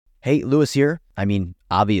Hey, Lewis here. I mean,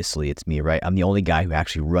 obviously it's me, right? I'm the only guy who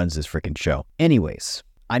actually runs this freaking show. Anyways,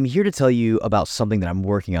 I'm here to tell you about something that I'm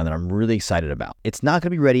working on that I'm really excited about. It's not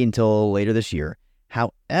going to be ready until later this year.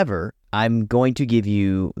 However, I'm going to give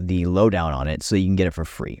you the lowdown on it so you can get it for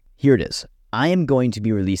free. Here it is. I am going to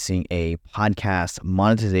be releasing a podcast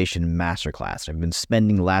monetization masterclass. I've been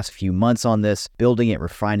spending the last few months on this, building it,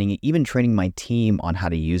 refining it, even training my team on how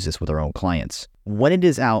to use this with our own clients. When it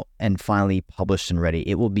is out and finally published and ready,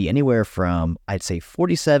 it will be anywhere from, I'd say,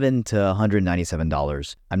 $47 to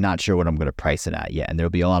 $197. I'm not sure what I'm going to price it at yet, and there'll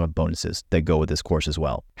be a lot of bonuses that go with this course as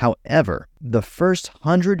well. However, the first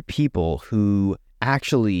 100 people who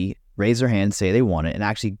actually raise their hand, say they want it, and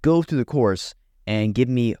actually go through the course and give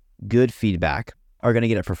me good feedback are going to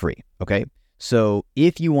get it for free, okay? So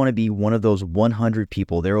if you want to be one of those 100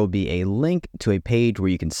 people, there will be a link to a page where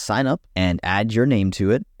you can sign up and add your name to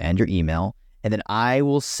it and your email, and then I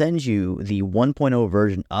will send you the 1.0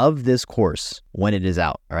 version of this course when it is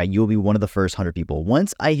out, all right? You'll be one of the first 100 people.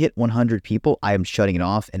 Once I hit 100 people, I am shutting it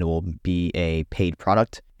off and it will be a paid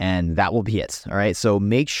product, and that will be it, all right? So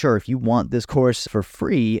make sure if you want this course for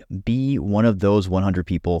free, be one of those 100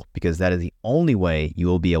 people, because that is the only way you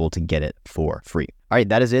will be able to get it for free. All right,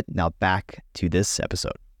 that is it. Now back to this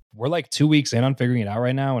episode. We're like 2 weeks in on figuring it out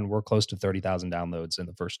right now, and we're close to 30,000 downloads in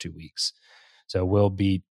the first 2 weeks. So we'll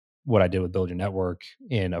beat what I did with Build Your Network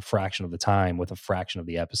in a fraction of the time with a fraction of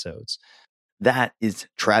the episodes. That is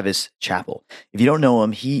Travis Chappell. If you don't know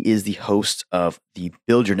him, he is the host of the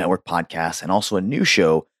Build Your Network podcast and also a new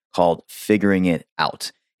show called Figuring It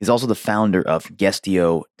Out. He's also the founder of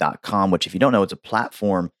Guestio.com, which, if you don't know, it's a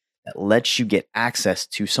platform that lets you get access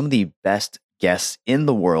to some of the best guests in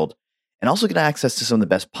the world and also get access to some of the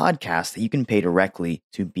best podcasts that you can pay directly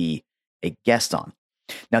to be a guest on.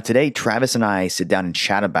 Now, today, Travis and I sit down and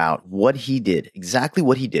chat about what he did, exactly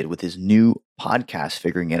what he did with his new podcast,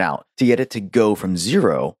 Figuring It Out, to get it to go from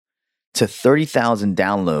 0 to 30,000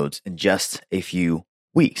 downloads in just a few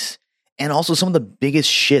weeks. And also some of the biggest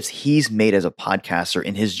shifts he's made as a podcaster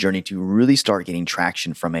in his journey to really start getting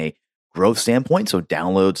traction from a growth standpoint, so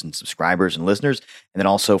downloads and subscribers and listeners, and then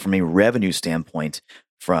also from a revenue standpoint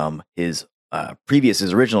from his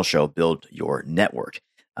original show, Build Your Network.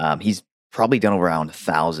 He's probably done around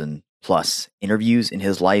 1,000 plus interviews in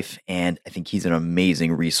his life, and I think he's an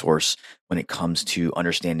amazing resource when it comes to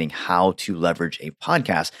understanding how to leverage a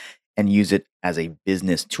podcast and use it as a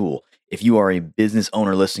business tool. If you are a business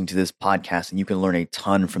owner listening to this podcast, and you can learn a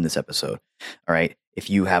ton from this episode, all right? If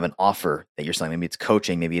you have an offer that you're selling, maybe it's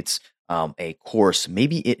coaching, maybe it's a course,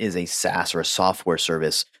 maybe it is a SaaS or a software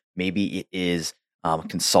service, maybe it is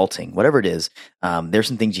consulting, whatever it is, there's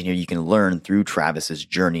some things in here you can learn through Travis's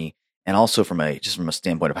journey, and also from a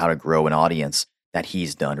standpoint of how to grow an audience that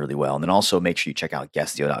he's done really well. And then also make sure you check out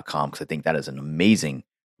Guestio.com, because I think that is an amazing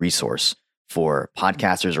resource for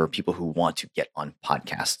podcasters or people who want to get on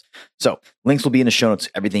podcasts. So links will be in the show notes,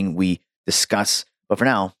 everything we discuss. But for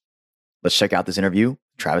now, let's check out this interview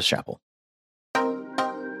with Travis Chappell.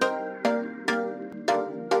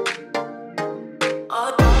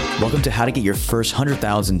 Welcome to How to Get Your First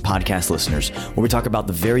 100,000 Podcast Listeners, where we talk about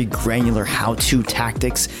the very granular how-to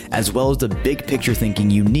tactics as well as the big picture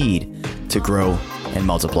thinking you need to grow and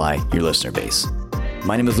multiply your listener base.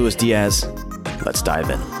 My name is Luis Diaz. Let's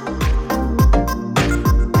dive in.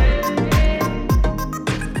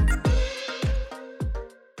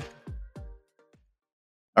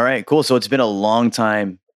 All right, cool. So it's been a long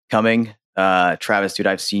time coming. Travis, dude,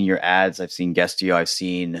 I've seen your ads. I've seen Guestio. I've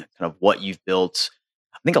seen kind of what you've built.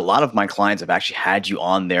 I think a lot of my clients have actually had you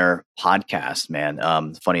on their podcast, man.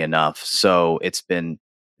 Funny enough. So it's been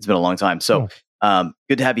a long time. So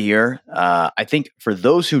good to have you here. I think for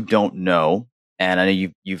those who don't know, and I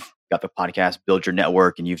know you've got the podcast, Build Your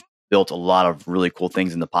Network, and you've built a lot of really cool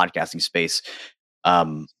things in the podcasting space.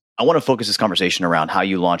 I want to focus this conversation around how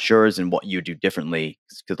you launch yours and what you do differently,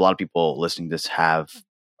 because a lot of people listening to this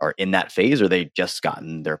are in that phase, or they just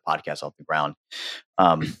gotten their podcast off the ground.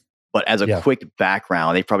 But as a quick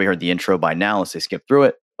background, they've probably heard the intro by now. Let's say skip through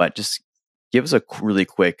it, but just give us a really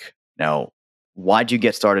quick, why'd you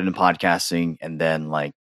get started in podcasting? And then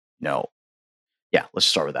let's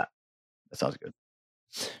start with that. That sounds good.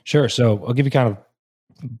 Sure. So I'll give you kind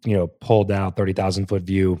of, pulled out 30,000 foot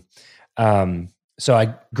view. So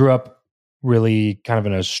I grew up really kind of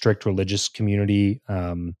in a strict religious community.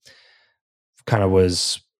 Kind of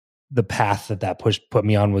was the path that put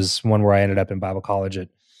me on was one where I ended up in Bible college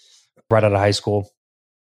right out of high school.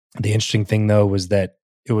 The interesting thing, though, was that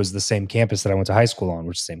it was the same campus that I went to high school on,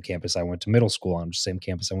 which is the same campus I went to middle school on, which is the same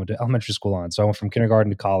campus I went to elementary school on. So I went from kindergarten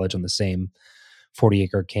to college on the same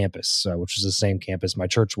 40-acre campus, which is the same campus my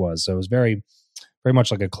church was. So it was very, very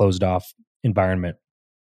much like a closed off environment.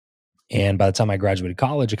 And by the time I graduated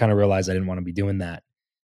college, I kind of realized I didn't want to be doing that.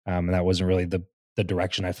 And that wasn't really the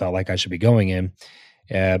direction I felt like I should be going in.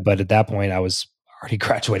 But at that point, I was already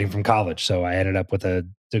graduating from college. So I ended up with a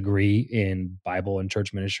degree in Bible and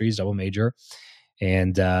church ministries, double major.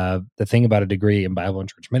 And the thing about a degree in Bible and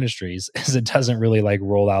church ministries is it doesn't really like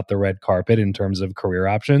roll out the red carpet in terms of career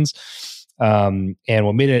options. And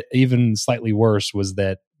what made it even slightly worse was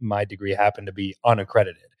that my degree happened to be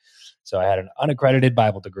unaccredited. So I had an unaccredited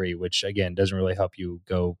Bible degree, which again doesn't really help you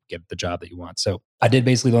go get the job that you want. So I did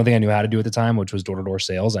basically the only thing I knew how to do at the time, which was door-to-door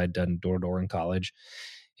sales. I'd done door-to-door in college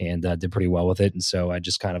and did pretty well with it. And so I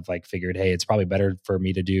just kind of like figured, hey, it's probably better for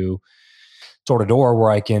me to do door-to-door where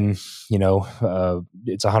I can,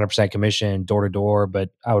 it's 100% commission door-to-door, but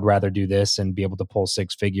I would rather do this and be able to pull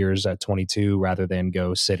six figures at 22 rather than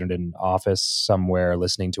go sit in an office somewhere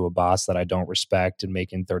listening to a boss that I don't respect and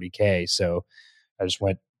making 30K. So I just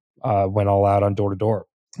went all out on door-to-door,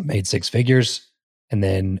 made six figures. And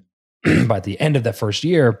then by the end of that first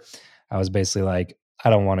year, I was basically like,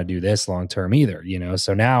 I don't want to do this long-term either,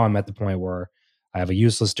 So now I'm at the point where I have a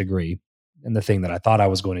useless degree. And the thing that I thought I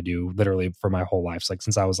was going to do literally for my whole life, like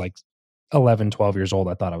since I was like 11, 12 years old,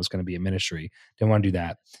 I thought I was going to be in ministry. Didn't want to do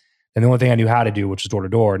that. And the only thing I knew how to do, which was door to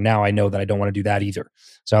door, now I know that I don't want to do that either.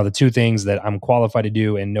 So the two things that I'm qualified to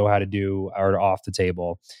do and know how to do are off the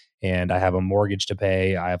table. And I have a mortgage to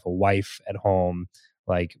pay. I have a wife at home.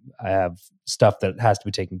 Like I have stuff that has to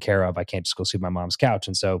be taken care of. I can't just go sleep on my mom's couch.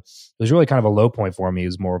 And so it was really kind of a low point for me. It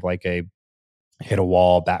was more of like a hit a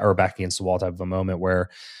wall back against the wall type of a moment where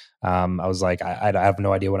I was like, I have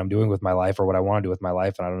no idea what I'm doing with my life or what I want to do with my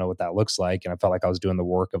life. And I don't know what that looks like. And I felt like I was doing the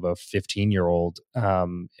work of a 15-year-old,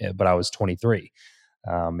 but I was 23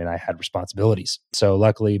 and I had responsibilities. So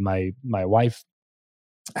luckily my wife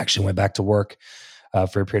actually went back to work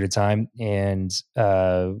for a period of time, and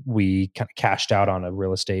we kind of cashed out on a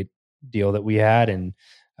real estate deal that we had. And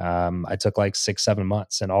I took like 6-7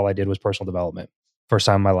 months, and all I did was personal development. First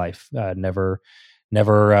time in my life. I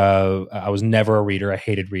was never a reader. I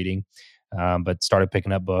hated reading, but started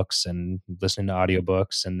picking up books and listening to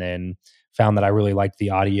audiobooks, and then found that I really liked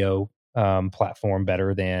the audio platform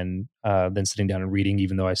better than sitting down and reading,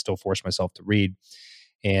 even though I still forced myself to read.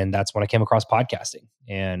 And that's when I came across podcasting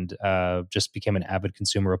and just became an avid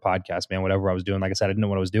consumer of podcasts, man. Whatever I was doing, like I said, I didn't know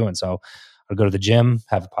what I was doing. So I'd go to the gym,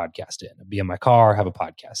 have a podcast in, I'd be in my car, have a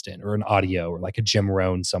podcast in, or an audio, or like a Jim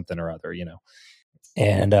Rohn something or other,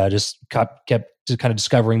 and just kept just kind of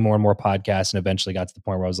discovering more and more podcasts, and eventually got to the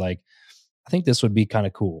point where I was like, I think this would be kind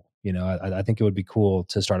of cool. I think it would be cool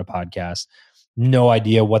to start a podcast. No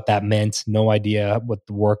idea what that meant. No idea what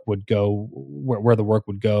the work would go, where the work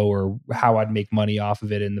would go, or how I'd make money off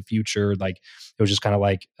of it in the future. Like it was just kind of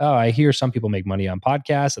like, oh, I hear some people make money on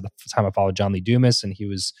podcasts. At the time I followed John Lee Dumas, and he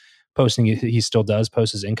was posting, he still does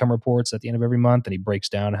post his income reports at the end of every month, and he breaks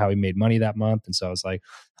down how he made money that month. And so I was like,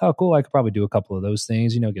 oh, cool. I could probably do a couple of those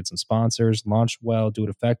things, get some sponsors, launch well, do it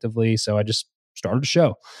effectively. So I just started a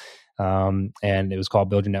show. And it was called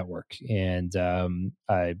Build Your Network. And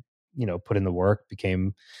I put in the work,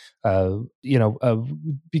 became a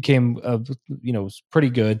pretty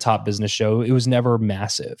good top business show. It was never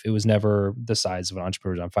massive. It was never the size of an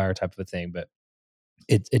Entrepreneurs on Fire type of a thing, but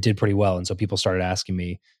it did pretty well. And so people started asking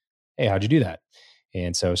me, hey, how'd you do that?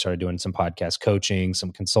 And so I started doing some podcast coaching,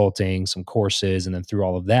 some consulting, some courses. And then through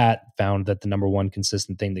all of that, found that the number one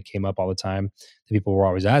consistent thing that came up all the time that people were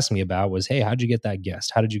always asking me about was, hey, how'd you get that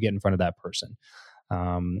guest? How did you get in front of that person?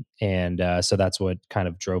 So that's what kind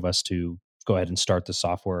of drove us to go ahead and start the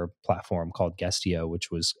software platform called Guestio, which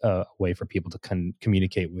was a way for people to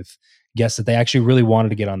communicate with guests that they actually really wanted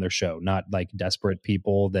to get on their show, not like desperate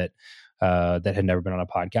people that had never been on a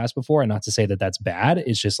podcast before. And not to say that that's bad.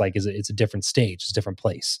 It's just like, it's a different stage, it's a different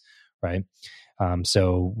place. Right.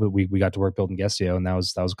 So we got to work building Guestio, and that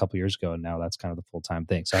was a couple of years ago. And now that's kind of the full-time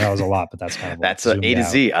thing. So that was a lot, but that's kind of that's a to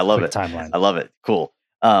Z. I love it. Timeline. I love it. Cool.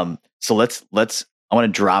 So I want to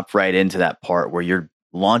drop right into that part where you're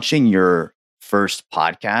launching your first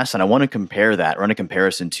podcast. And I want to run a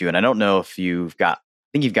comparison to, and I don't know if I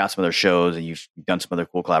think you've got some other shows and you've done some other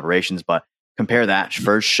cool collaborations, but compare that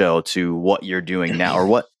first show to what you're doing now, or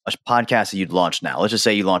what a podcast that you'd launch now. Let's just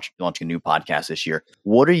say you're launching a new podcast this year.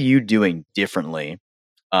 What are you doing differently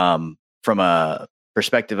from a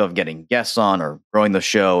perspective of getting guests on or growing the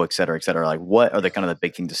show, et cetera, et cetera? Like, what are the kind of the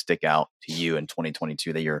big things to stick out to you in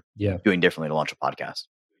 2022 that you're doing differently to launch a podcast?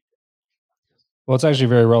 Well, it's actually a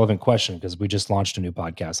very relevant question because we just launched a new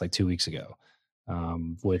podcast like 2 weeks ago.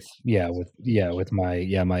 With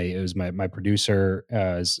my producer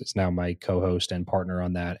is now my co-host and partner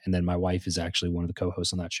on that, and then my wife is actually one of the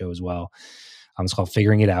co-hosts on that show as well. It's called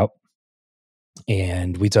Figuring It Out.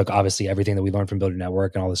 And we took obviously everything that we learned from Build Your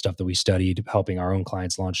Network and all the stuff that we studied helping our own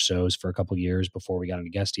clients launch shows for a couple of years before we got into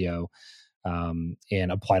Guestio,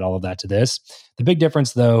 and applied all of that to this. The big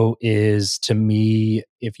difference, though, is to me,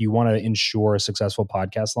 if you want to ensure a successful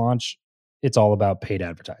podcast launch, it's all about paid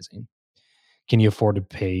advertising. Can you afford to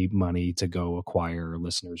pay money to go acquire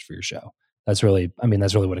listeners for your show? That's really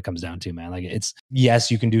what it comes down to, man. Like, it's, yes,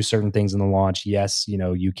 you can do certain things in the launch. Yes,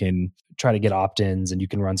 you can try to get opt-ins and you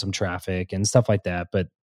can run some traffic and stuff like that. But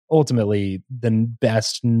ultimately,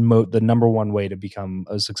 the number one way to become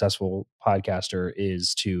a successful podcaster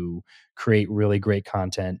is to create really great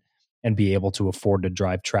content and be able to afford to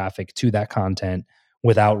drive traffic to that content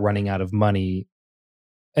without running out of money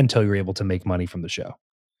until you're able to make money from the show.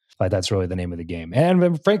 Like, that's really the name of the game.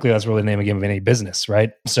 And frankly, that's really the name of the game of any business,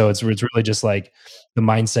 right? So it's really just like the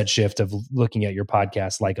mindset shift of looking at your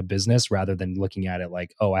podcast like a business rather than looking at it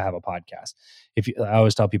like, oh, I have a podcast. I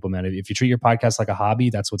always tell people, man, if you treat your podcast like a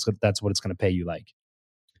hobby, that's what it's going to pay you like.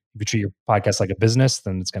 If you treat your podcast like a business,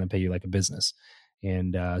 then it's going to pay you like a business.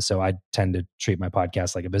 And so I tend to treat my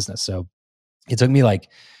podcast like a business. So it took me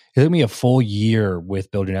a full year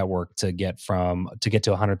with Build Your Network to get to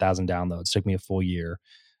 100,000 downloads. It took me a full year.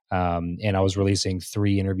 And I was releasing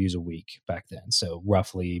 3 interviews a week back then. So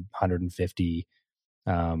roughly 150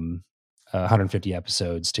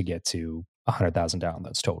 episodes to get to 100,000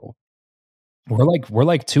 downloads total. We're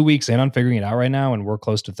like 2 weeks in on Figuring It Out right now, and we're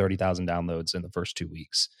close to 30,000 downloads in the first 2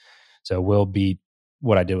 weeks. So we'll beat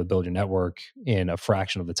what I did with Build Your Network in a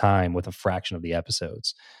fraction of the time with a fraction of the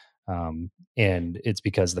episodes. And it's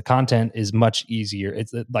because the content is much easier.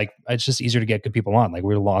 It's just easier to get good people on. Like,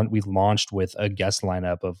 we launched with a guest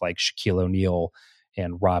lineup of like Shaquille O'Neal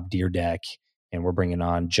and Rob Dyrdek, and we're bringing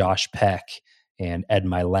on Josh Peck and Ed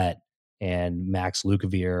Milet and Max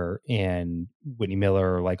Lukavere and Whitney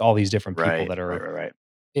Miller, like all these different people that are right.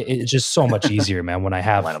 It's just so much easier, man, when I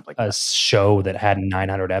have Like a show that had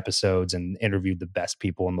 900 episodes and interviewed the best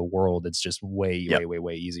people in the world. It's just way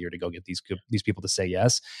easier to go get these people to say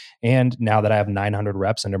yes. And now that I have 900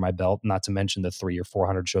 reps under my belt, not to mention the 300 or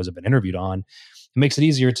 400 shows I've been interviewed on, it makes it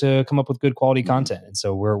easier to come up with good quality content. And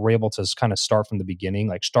so we're able to kind of start from the beginning,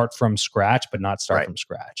 like start from scratch, but not start from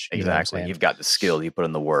scratch. Exactly. You've got the skill, you put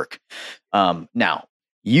in the work. Now,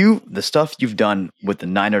 the stuff you've done with the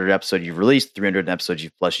 900 episode you've released, 300 episodes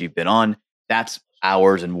you've been on, that's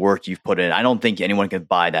hours and work you've put in. I don't think anyone can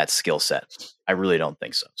buy that skill set. I really don't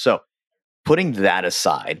think so. So putting that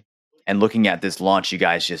aside and looking at this launch you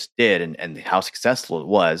guys just did and how successful it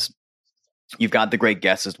was, you've got the great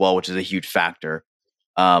guests as well, which is a huge factor.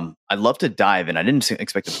 I'd love to dive in. I didn't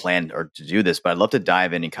expect to plan or to do this, but I'd love to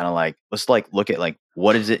dive in and kind of let's look at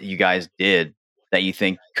what is it you guys did that you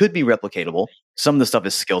think could be replicatable. Some of the stuff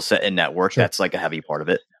is skill set and network. Sure. That's like a heavy part of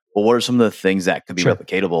it. But what are some of the things that could be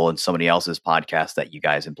replicatable in somebody else's podcast that you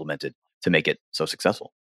guys implemented to make it so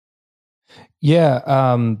successful? Yeah.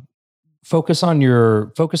 Focus on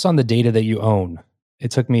the data that you own. It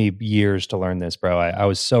took me years to learn this, bro. I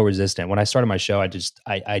was so resistant. When I started my show,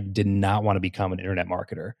 I did not want to become an internet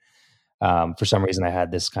marketer. For some reason, I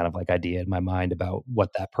had this kind of idea in my mind about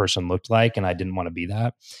what that person looked like, and I didn't want to be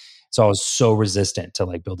that. So I was so resistant to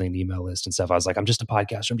building an email list and stuff. I was like, I'm just a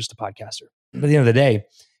podcaster. But at the end of the day,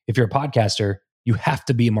 if you're a podcaster, you have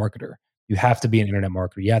to be a marketer. You have to be an internet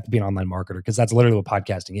marketer. You have to be an online marketer, because that's literally what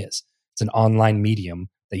podcasting is. It's an online medium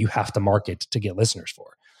that you have to market to get listeners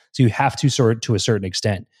for. So you have to to a certain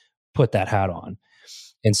extent, put that hat on.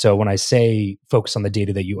 And so when I say focus on the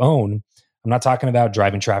data that you own, I'm not talking about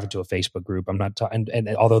driving traffic to a Facebook group. I'm not talking, and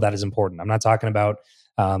although that is important, I'm not talking about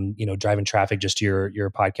driving traffic just to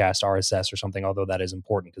your podcast RSS or something, although that is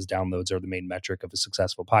important because downloads are the main metric of a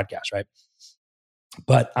successful podcast, right?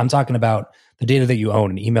 But I'm talking about the data that you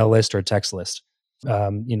own, an email list or a text list.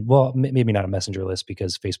 Maybe not a messenger list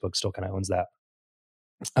because Facebook still kind of owns that.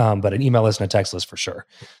 But an email list and a text list for sure.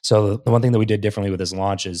 So the one thing that we did differently with this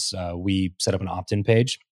launch is we set up an opt-in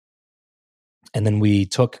page, and then we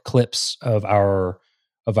took clips of our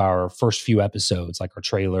first few episodes, like our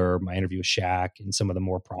trailer, my interview with Shaq, and some of the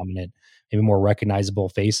more prominent, maybe more recognizable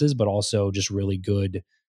faces, but also just really good,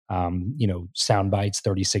 sound bites,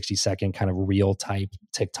 30, 60 second kind of real type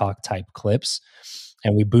TikTok type clips.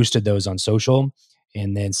 And we boosted those on social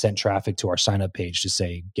and then sent traffic to our sign up page to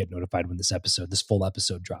say, get notified when this full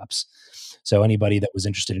episode drops. So anybody that was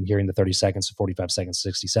interested in hearing the 30 seconds to 45 seconds,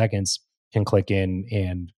 60 seconds can click in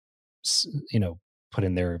and, put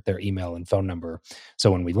in their email and phone number.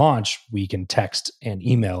 So when we launch, we can text and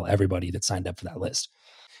email everybody that signed up for that list.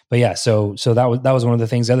 But yeah, so that was one of the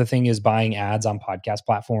things. The other thing is buying ads on podcast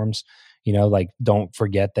platforms. Like don't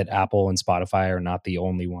forget that Apple and Spotify are not the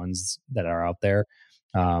only ones that are out there.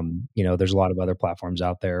 There's a lot of other platforms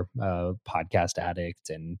out there, Podcast Addict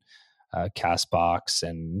and Castbox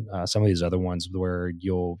and some of these other ones where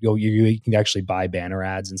you can actually buy banner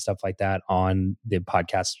ads and stuff like that on the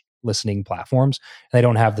podcast listening platforms. And they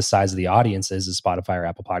don't have the size of the audiences as Spotify or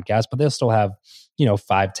Apple Podcasts, but they'll still have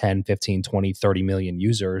 5, 10, 15, 20, 30 million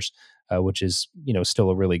users, which is still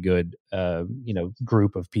a really good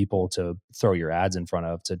group of people to throw your ads in front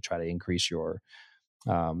of to try to increase your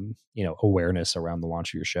awareness around the launch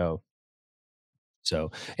of your show.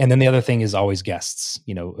 So, and then the other thing is always guests,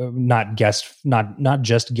 not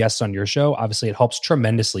just guests on your show. Obviously it helps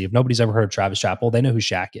tremendously. If nobody's ever heard of Travis Chappell, they know who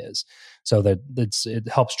Shaq is. So it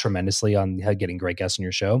helps tremendously on getting great guests on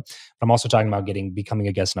your show. But I'm also talking about becoming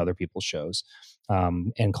a guest on other people's shows,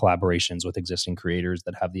 and collaborations with existing creators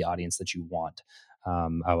that have the audience that you want.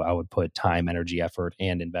 I would put time, energy, effort,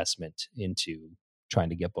 and investment into trying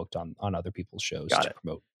to get booked on other people's shows to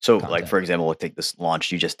promote. So content. like, for example, take this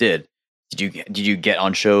launch you just did. Did you get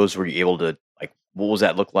on shows? Were you able to, like, what was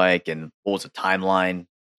that look like? And what was the timeline?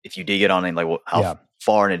 If you did get on, and like, how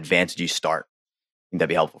far in advance did you start? I think that'd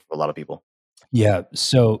be helpful for a lot of people. Yeah.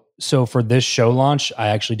 So for this show launch, I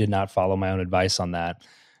actually did not follow my own advice on that.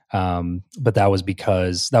 But that was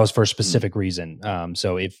because that was for a specific reason.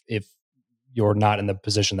 So if you're not in the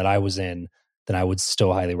position that I was in, then I would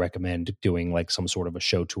still highly recommend doing like some sort of a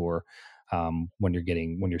show tour when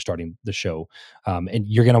you're starting the show. And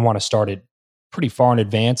you're going to want to start it pretty far in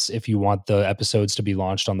advance if you want the episodes to be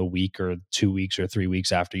launched on the week or 2 weeks or 3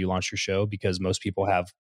 weeks after you launch your show, because most people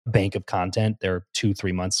have a bank of content. They're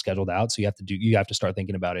 2-3 months scheduled out. So you have to start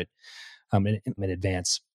thinking about it in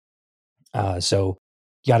advance. So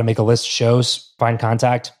you got to make a list of shows, find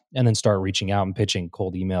contact, and then start reaching out and pitching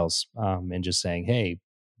cold emails, and just saying, hey,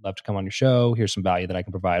 love to come on your show. Here's some value that I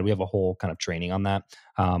can provide. We have a whole kind of training on that.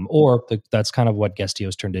 That's kind of what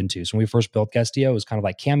Guestio's turned into. So when we first built Guestio, it was kind of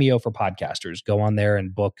like Cameo for podcasters. Go on there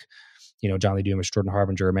and book, John Lee Dumas, Jordan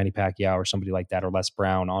Harbinger, or Manny Pacquiao, or somebody like that, or Les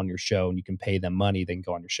Brown on your show, and you can pay them money. They can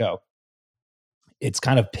go on your show. It's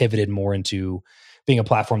kind of pivoted more into being a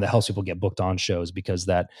platform that helps people get booked on shows, because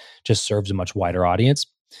that just serves a much wider audience.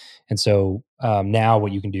 And so now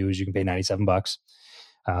what you can do is you can pay $97,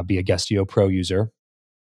 be a Guestio Pro user,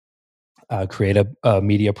 create a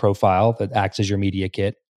media profile that acts as your media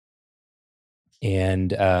kit.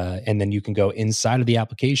 And then you can go inside of the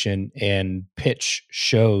application and pitch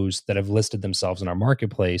shows that have listed themselves in our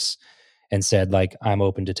marketplace and said, like, I'm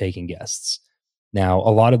open to taking guests. Now,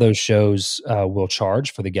 a lot of those shows will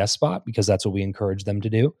charge for the guest spot, because that's what we encourage them to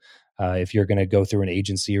do. If you're going to go through an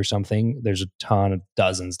agency or something, there's a ton of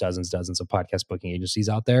dozens of podcast booking agencies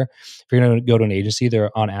out there. If you're going to go to an agency, they're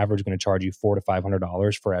on average going to charge you $400 to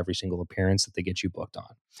 $500 for every single appearance that they get you booked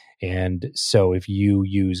on. And so if you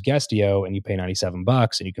use Guestio and you pay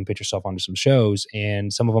 $97 and you can pitch yourself onto some shows,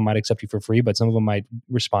 and some of them might accept you for free, but some of them might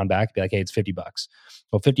respond back and be like, hey, it's $50.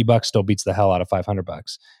 Well, $50 still beats the hell out of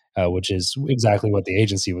 $500. Which is exactly what the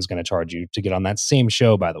agency was going to charge you to get on that same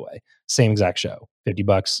show, by the way. Same exact show,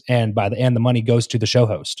 $50. And by the end, the money goes to the show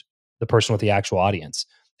host, the person with the actual audience,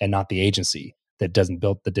 and not the agency that didn't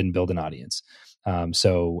build an audience.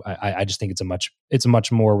 So I just think it's a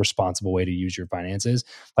much more responsible way to use your finances.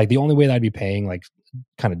 Like, the only way that I'd be paying, like,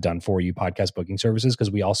 kind of done for you podcast booking services,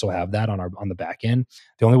 because we also have that on the back end.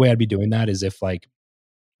 The only way I'd be doing that is if, like,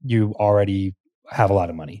 you already have a lot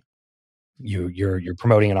of money. You're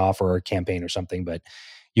promoting an offer or a campaign or something, but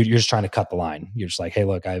you're just trying to cut the line. You're just like, hey,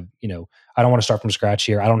 look, I don't want to start from scratch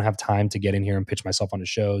here. I don't have time to get in here and pitch myself onto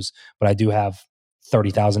shows, but I do have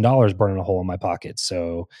 $30,000 burning a hole in my pocket.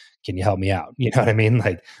 So can you help me out? You know what I mean?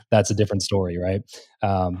 Like, that's a different story, right?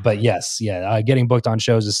 But yes, getting booked on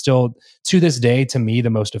shows is still, to this day, to me, the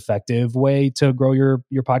most effective way to grow your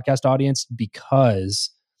podcast audience, because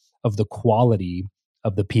of the quality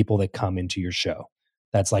of the people that come into your show.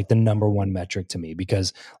 That's like the number one metric to me,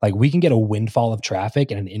 because like we can get a windfall of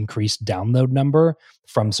traffic and an increased download number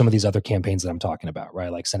from some of these other campaigns that I'm talking about,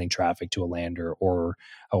 right? Like sending traffic to a lander or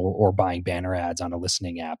buying banner ads on a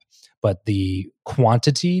listening app. But the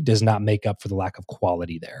quantity does not make up for the lack of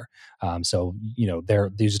quality there. So,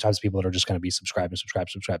 these are types of people that are just going to be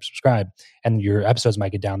subscribe. And your episodes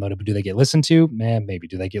might get downloaded, but do they get listened to? Man, maybe.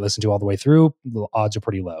 Do they get listened to all the way through? The odds are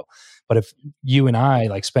pretty low. But if you and I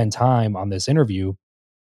like spend time on this interview,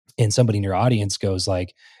 and somebody in your audience goes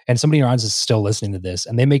like, and somebody in your audience is still listening to this,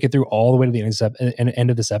 and they make it through all the way to the end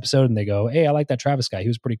of this episode, and they go, hey, I like that Travis guy. He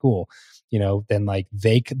was pretty cool. Then like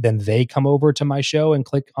they come over to my show and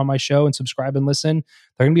click on my show and subscribe and listen.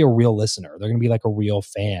 They're going to be a real listener. They're going to be like a real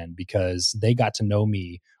fan, because they got to know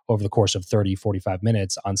me over the course of 30, 45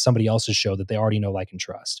 minutes on somebody else's show that they already know, like, and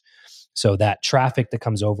trust. So that traffic that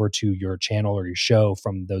comes over to your channel or your show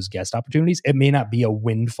from those guest opportunities, it may not be a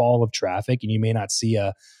windfall of traffic, and you may not see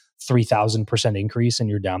a 3,000% increase in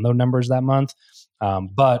your download numbers that month.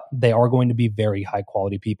 But they are going to be very high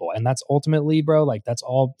quality people. And that's ultimately, bro, like that's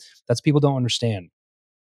people don't understand.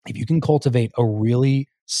 If you can cultivate a really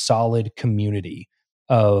solid community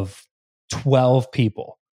of 12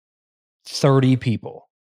 people, 30 people,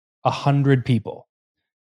 100 people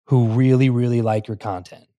who really, really like your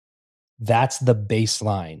content, that's the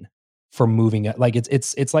baseline for moving it. Like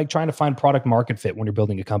it's like trying to find product market fit when you're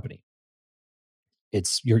building a company.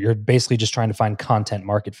 You're basically just trying to find content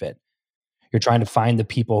market fit. You're trying to find the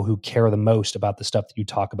people who care the most about the stuff that you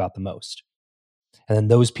talk about the most. And then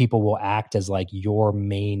those people will act as like your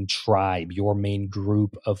main tribe, your main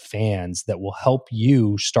group of fans that will help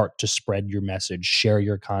you start to spread your message, share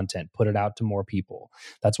your content, put it out to more people.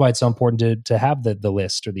 That's why it's so important to have the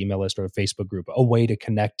list or the email list or a Facebook group, a way to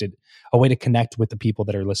connect with the people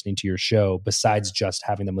that are listening to your show besides just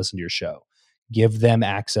having them listen to your show. Give them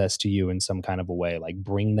access to you in some kind of a way, like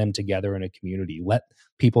bring them together in a community. Let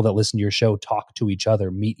people that listen to your show talk to each other,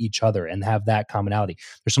 meet each other, and have that commonality.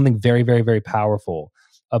 There's something very, very, very powerful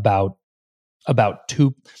about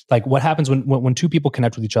two, like what happens when two people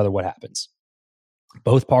connect with each other, what happens?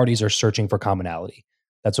 Both parties are searching for commonality.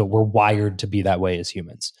 That's what we're wired to be that way as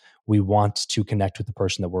humans. We want to connect with the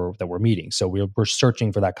person that we're meeting. So we're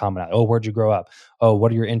searching for that commonality. Oh, where'd you grow up? Oh,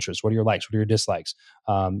 what are your interests? What are your likes? What are your dislikes?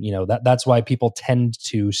 That's why people tend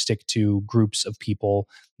to stick to groups of people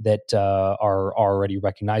that are already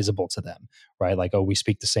recognizable to them, right? Like, oh, we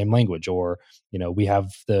speak the same language, or we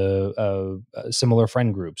have the similar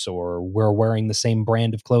friend groups, or we're wearing the same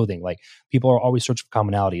brand of clothing. Like, people are always searching for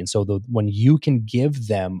commonality, and so when you can give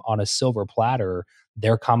them on a silver platter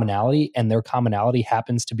their commonality, and their commonality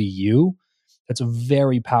happens to be you, that's a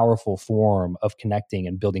very powerful form of connecting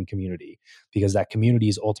and building community, because that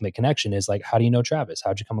community's ultimate connection is like, how do you know Travis?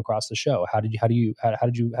 How'd you come across the show? How did you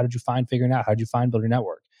find Figuring Out? How did you find Build Your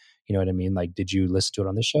Network? You know what I mean? Like, did you listen to it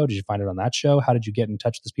on this show? Did you find it on that show? How did you get in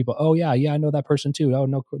touch with these people? Oh yeah, I know that person too. Oh,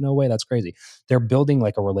 no way. That's crazy. They're building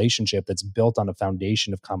like a relationship that's built on a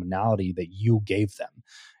foundation of commonality that you gave them.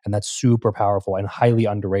 And that's super powerful and highly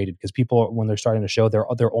underrated, because people, when they're starting a show,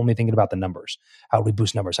 they're only thinking about the numbers. How do we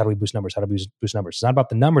boost numbers? How do we boost numbers? How do we boost numbers? It's not about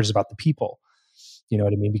the numbers, it's about the people. You know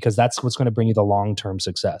what I mean? Because that's what's going to bring you the long-term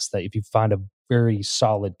success. That if you find a very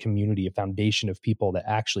solid community, a foundation of people that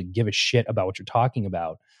actually give a shit about what you're talking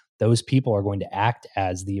about, those people are going to act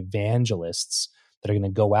as the evangelists that are going to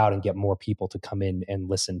go out and get more people to come in and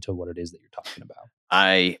listen to what it is that you're talking about.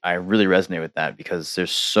 I really resonate with that, because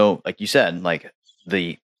there's so, like you said, like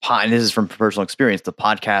and this is from personal experience, the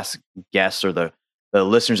podcast guests or the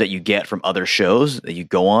listeners that you get from other shows that you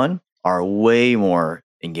go on are way more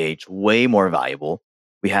engaged, way more valuable.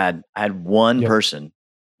 I had one person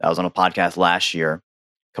that was on a podcast last year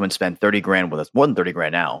come and spend 30 grand with us, more than 30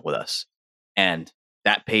 grand now with us. And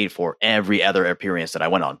that paid for every other appearance that I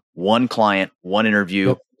went on. One client, one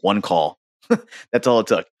interview, one call. That's all it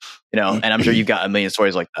took, and I'm sure you've got a million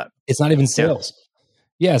stories like that. It's not even sales.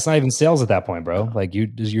 Yeah, it's not even sales at that point, bro. Like you're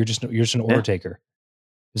just an order taker.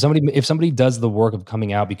 If somebody does the work of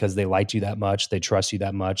coming out because they liked you that much, they trust you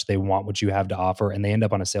that much, they want what you have to offer, and they end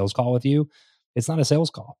up on a sales call with you, it's not a sales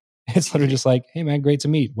call. It's literally just like, hey man, great to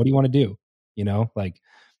meet. What do you want to do? Like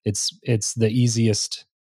it's the easiest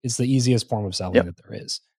form of selling that there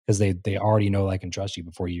is, because they already know, like, and trust you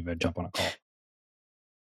before you even jump on a call.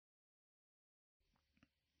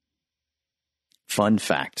 Fun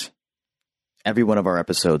fact. Every one of our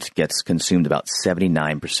episodes gets consumed about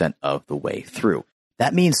 79% of the way through.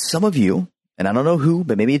 That means some of you, and I don't know who,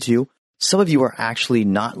 but maybe it's you, some of you are actually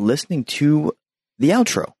not listening to the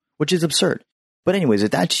outro, which is absurd. But anyways,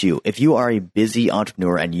 if that's you, if you are a busy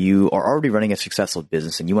entrepreneur and you are already running a successful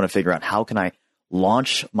business and you want to figure out how can I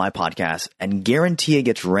launch my podcast and guarantee it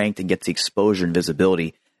gets ranked and gets the exposure and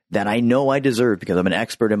visibility that I know I deserve because I'm an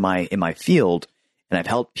expert in my field, and I've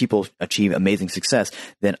helped people achieve amazing success,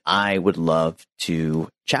 then I would love to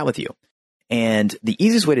chat with you. And the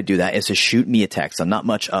easiest way to do that is to shoot me a text. I'm not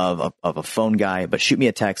much of a phone guy, but shoot me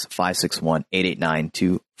a text,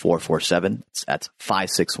 561-889-2447. That's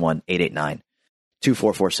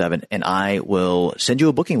 561-889-2447. And I will send you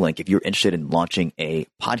a booking link if you're interested in launching a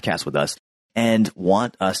podcast with us and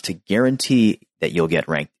want us to guarantee that you'll get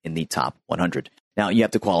ranked in the top 100. Now, you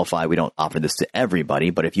have to qualify. We don't offer this to everybody,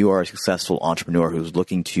 but if you are a successful entrepreneur who's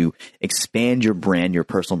looking to expand your brand, your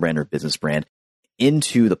personal brand or business brand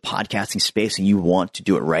into the podcasting space, and you want to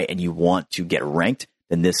do it right and you want to get ranked,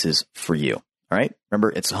 then this is for you. All right.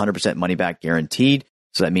 Remember, it's 100% money back guaranteed.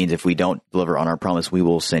 So that means if we don't deliver on our promise, we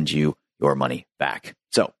will send you your money back.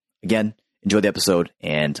 So again, enjoy the episode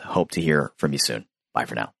and hope to hear from you soon. Bye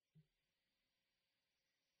for now.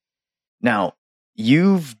 Now,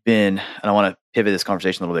 you've been, and I want to pivot this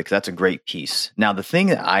conversation a little bit because that's a great piece. Now, the thing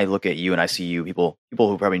that I look at you and I see you, people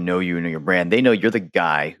who probably know you and know your brand, they know you're the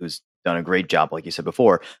guy who's done a great job, like you said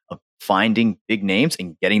before, of finding big names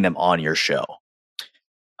and getting them on your show.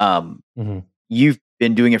 You've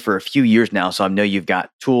been doing it for a few years now, so I know you've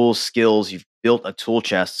got tools, skills, you've built a tool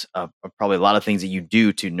chest of probably a lot of things that you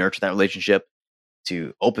do to nurture that relationship,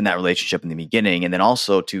 to open that relationship in the beginning, and then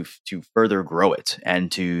also to further grow it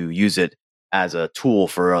and to use it as a tool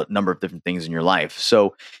for a number of different things in your life.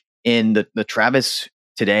 So in the Travis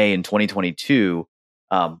today in 2022,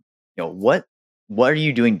 what are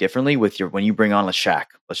you doing differently with when you bring on a Shaq,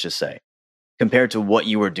 let's just say, compared to what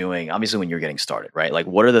you were doing, obviously, when you're getting started, right? Like,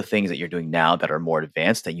 what are the things that you're doing now that are more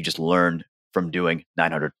advanced that you just learned from doing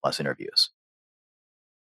 900 plus interviews?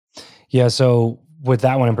 Yeah. So with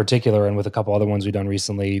that one in particular, and with a couple other ones we've done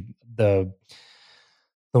recently, the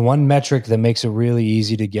one metric that makes it really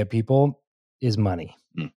easy to get people is money.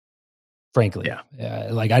 Frankly, yeah.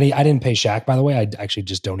 Like I didn't pay Shaq, by the way. I actually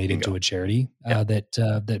just donated to a charity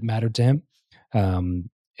that mattered to him,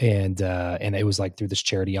 and it was like through this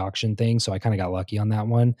charity auction thing. So I kind of got lucky on that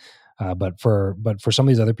one. But for some of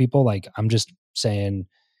these other people, like I'm just saying,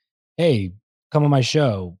 hey, come on my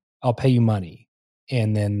show, I'll pay you money,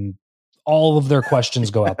 and then all of their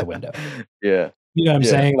questions go out the window. Yeah. You know what I'm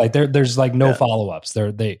saying? Like there's like no follow-ups.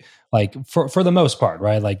 They like for the most part,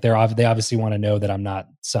 right? Like they obviously want to know that I'm not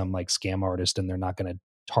some like scam artist and they're not going to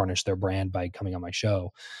tarnish their brand by coming on my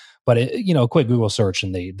show. But a quick Google search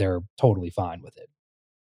and they're totally fine with it.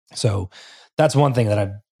 So that's one thing that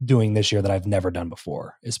I'm doing this year that I've never done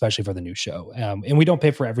before, especially for the new show. And we don't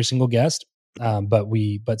pay for every single guest.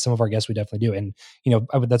 But some of our guests we definitely do, and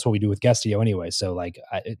that's what we do with Guestio anyway. So like,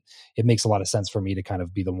 it makes a lot of sense for me to kind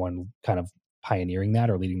of be the one kind of pioneering that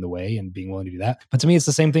or leading the way and being willing to do that. But to me, it's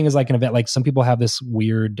the same thing as like an event. Like some people have this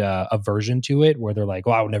weird aversion to it where they're like,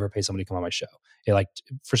 "Oh, I would never pay somebody to come on my show." It like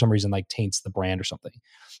for some reason like taints the brand or something.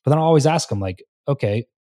 But then I always ask them like, "Okay,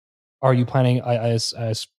 are you planning?"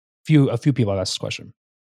 A few people have asked this question.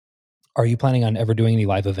 Are you planning on ever doing any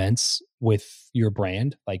live events with your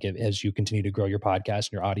brand? Like as you continue to grow your podcast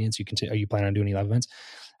and your audience, are you planning on doing any live events?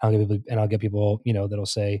 I'll get people, that'll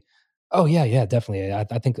say, "Oh yeah, definitely.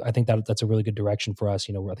 I think that's a really good direction for us.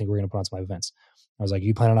 I think we're going to put on some live events." I was like,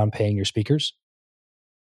 "You planning on paying your speakers?"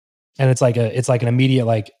 And it's like an immediate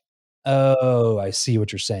like, "Oh, I see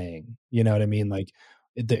what you're saying." You know what I mean? Like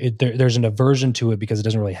there's an aversion to it because it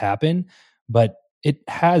doesn't really happen, but it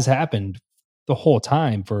has happened the whole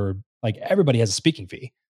time for like everybody has a speaking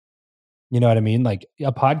fee. You know what I mean? Like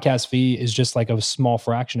a podcast fee is just like a small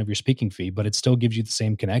fraction of your speaking fee, but it still gives you the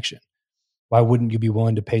same connection. Why wouldn't you be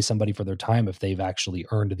willing to pay somebody for their time if they've actually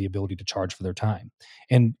earned the ability to charge for their time?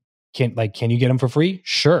 And can you get them for free?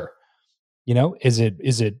 Sure. Does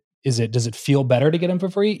it feel better to get them for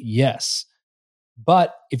free? Yes.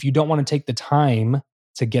 But if you don't want to take the time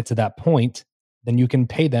to get to that point, then you can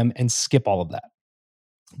pay them and skip all of that.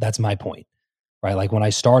 That's my point. Right? Like when I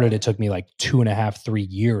started, it took me like 2.5, 3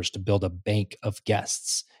 years to build a bank of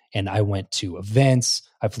guests. And I went to events.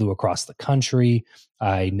 I flew across the country.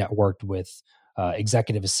 I networked with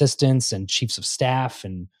executive assistants and chiefs of staff.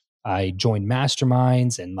 And I joined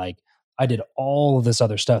masterminds. And like I did all of this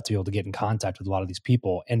other stuff to be able to get in contact with a lot of these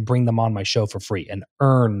people and bring them on my show for free and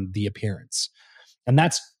earn the appearance. And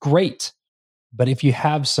that's great. But if you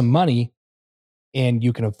have some money and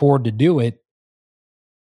you can afford to do it,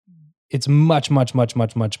 it's much, much, much,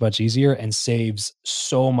 much, much, much easier and saves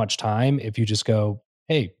so much time if you just go,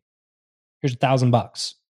 "Hey, here's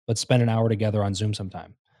 $1,000. Let's spend an hour together on Zoom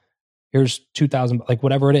sometime. Here's 2,000, like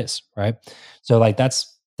whatever it is." Right. So like,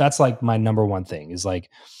 that's like my number one thing is like,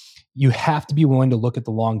 you have to be willing to look at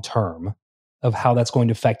the long term of how that's going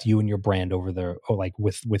to affect you and your brand over there, or like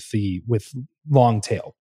with long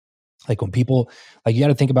tail. Like when people, like you got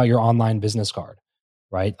to think about your online business card,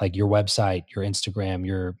 right? Like your website, your Instagram,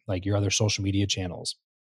 your other social media channels.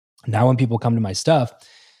 Now, when people come to my stuff,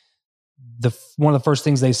 one of the first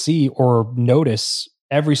things they see or notice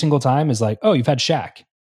every single time is like, "Oh, you've had Shaq."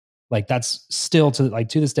 Like that's still to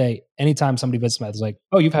this day, anytime somebody visits me, it's like,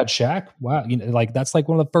 "Oh, you've had Shaq? Wow." Like that's like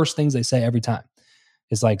one of the first things they say every time.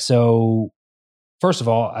 It's like, so first of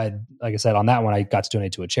all, like I said, on that one, I got to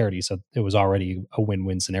donate to a charity. So it was already a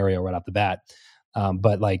win-win scenario right off the bat.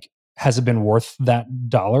 But like, has it been worth that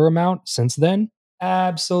dollar amount since then?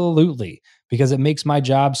 Absolutely. Because it makes my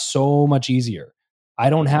job so much easier. I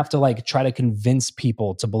don't have to like try to convince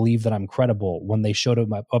people to believe that I'm credible when they showed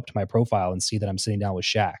up to my profile and see that I'm sitting down with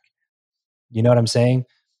Shaq. You know what I'm saying?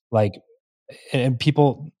 Like, and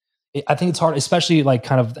people, I think it's hard, especially like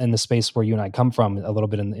kind of in the space where you and I come from, a little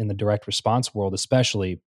bit in the direct response world,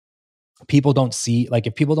 especially. People don't see, like,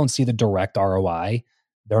 if people don't see the direct ROI,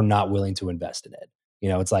 they're not willing to invest in it. You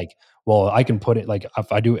know, it's like, well, I can put it like,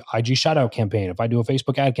 if I do IG shout out campaign, if I do a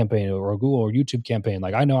Facebook ad campaign or a Google or YouTube campaign,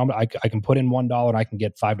 like I know I can put in $1 and I can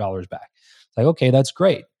get $5 back. It's like, okay, that's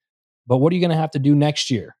great. But what are you going to have to do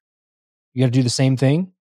next year? You got to do the same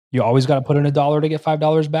thing. You always got to put in $1 to get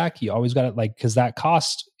 $5 back. You always got to, like, because that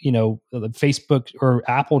cost, you know, Facebook or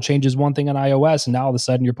Apple changes one thing on iOS, and now all of a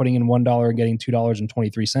sudden you're putting in $1 and getting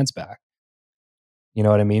 $2.23 back. You know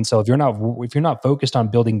what I mean? So if you're not focused on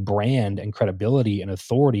building brand and credibility and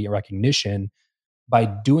authority and recognition by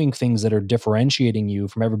doing things that are differentiating you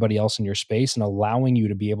from everybody else in your space and allowing you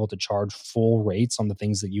to be able to charge full rates on the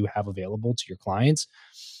things that you have available to your clients,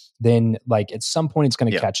 then like at some point it's going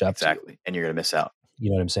to catch up to you. And you're going to miss out.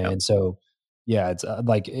 You know what I'm saying? Yep. So yeah, it's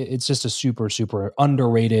like, it's just a super, super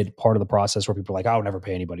underrated part of the process where people are like, I'll never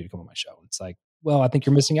pay anybody to come on my show. It's like, well, I think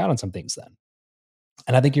you're missing out on some things then.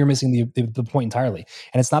 And I think you're missing the point entirely.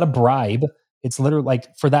 And it's not a bribe. It's literally like,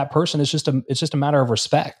 for that person, it's just a matter of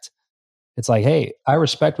respect. It's like, hey, I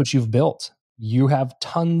respect what you've built. You have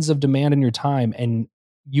tons of demand in your time and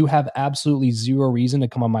you have absolutely zero reason to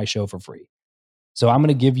come on my show for free. So I'm going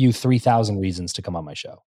to give you 3,000 reasons to come on my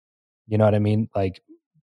show. You know what I mean? Like,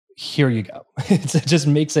 here you go. It just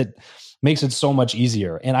makes it so much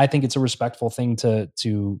easier. And I think it's a respectful thing to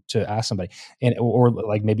ask somebody. And or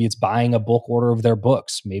like maybe it's buying a bulk order of their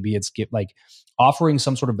books. Maybe it's offering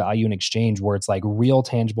some sort of value in exchange where it's like real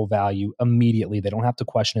tangible value immediately. They don't have to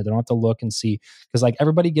question it. They don't have to look and see, because like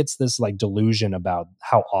everybody gets this like delusion about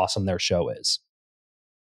how awesome their show is.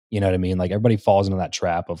 You know what I mean? Like everybody falls into that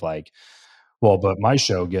trap of like, well, but my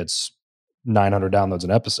show gets 900 downloads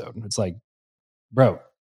an episode. It's like, bro,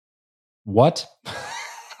 what?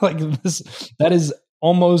 Like that is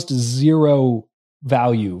almost zero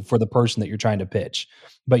value for the person that you're trying to pitch,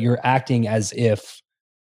 but you're acting as if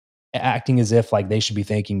like they should be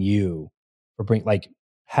thanking you for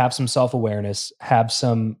have some self-awareness, have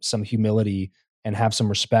some humility, and have some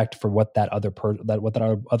respect for what that other party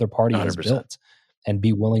 100%. Has built, and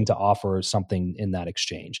be willing to offer something in that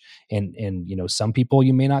exchange. And you know, some people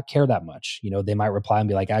you may not care that much. You know, they might reply and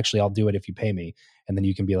be like, actually, I'll do it if you pay me. And then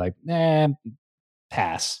you can be like, nah,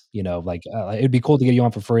 pass. You know, like it'd be cool to get you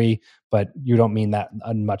on for free, but you don't mean that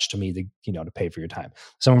much to me to pay for your time.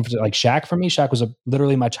 Someone like Shaq, for me, Shaq was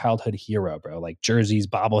literally my childhood hero, bro. Like jerseys,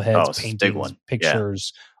 bobbleheads, paintings,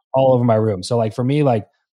 pictures, all over my room. So like for me, like,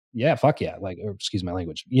 yeah, fuck yeah. Like, or excuse my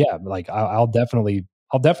language. Yeah. Like I'll definitely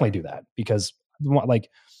do that, because like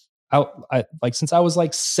I like, since I was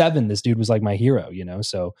like 7, this dude was like my hero, you know?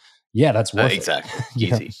 So yeah, that's worth exactly.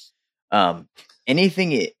 it. Easy.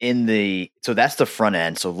 Anything so that's the front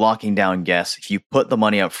end. So locking down guests, if you put the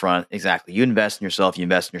money up front, exactly. You invest in yourself, you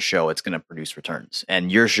invest in your show, it's going to produce returns.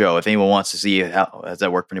 And your show, if anyone wants to see how has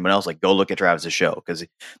that worked for anyone else, like go look at Travis's show, because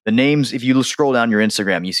the names, if you scroll down your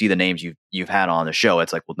Instagram, you see the names you've had on the show.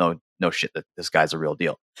 It's like, well, no shit, that this guy's a real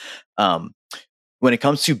deal. When it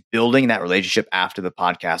comes to building that relationship after the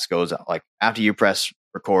podcast goes out, like after you press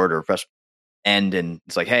record or press end, and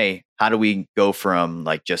it's like, hey, how do we go from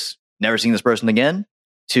like just never seeing this person again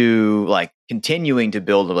to like continuing to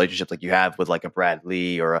build a relationship like you have with like a Brad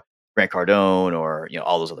Lee or a Grant Cardone or, you know,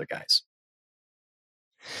 all those other guys?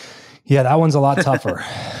 Yeah, that one's a lot tougher.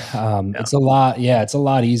 It's a lot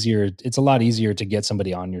easier. It's a lot easier to get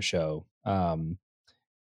somebody on your show.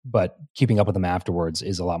 But keeping up with them afterwards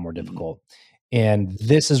is a lot more difficult. Mm-hmm. And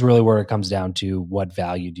this is really where it comes down to, what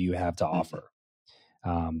value do you have to offer?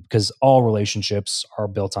 Because all relationships are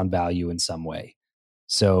built on value in some way.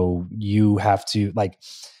 So you have to, like,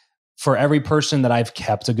 for every person that I've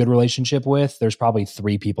kept a good relationship with, there's probably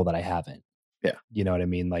 3 people that I haven't. Yeah. You know what I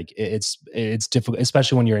mean? Like it's difficult,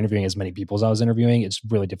 especially when you're interviewing as many people as I was interviewing. It's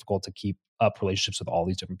really difficult to keep up relationships with all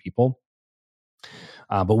these different people.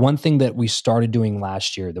 But one thing that we started doing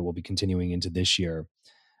last year that we'll be continuing into this year,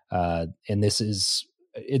 and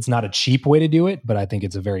it's not a cheap way to do it, but I think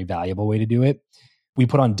it's a very valuable way to do it. We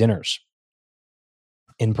put on dinners,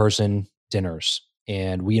 in-person dinners,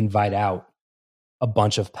 and we invite out a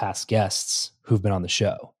bunch of past guests who've been on the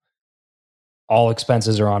show. All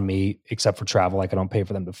expenses are on me except for travel. Like I don't pay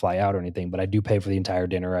for them to fly out or anything, but I do pay for the entire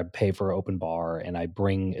dinner. I pay for open bar, and I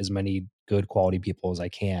bring as many good quality people as I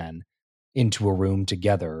can into a room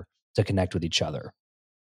together to connect with each other.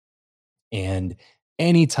 And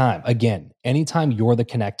anytime you're the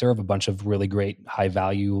connector of a bunch of really great,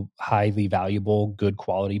 highly valuable, good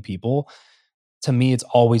quality people, to me, it's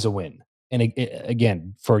always a win. And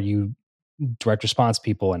again, for you direct response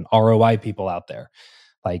people and ROI people out there,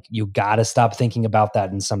 like, you got to stop thinking about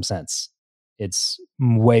that in some sense. It's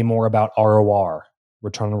way more about ROR,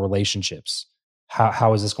 return on relationships.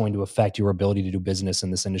 How is this going to affect your ability to do business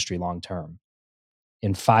in this industry long term?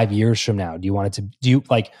 In 5 years from now,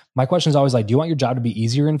 my question is always like, do you want your job to be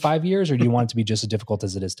easier in 5 years, or do you want it to be just as difficult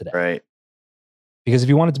as it is today? Right. Because if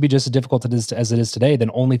you want it to be just as difficult as it is today, then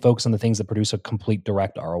only focus on the things that produce a complete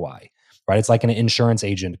direct ROI, right? It's like an insurance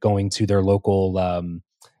agent going to their local,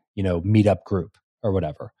 meetup group or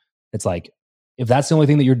whatever. It's like, if that's the only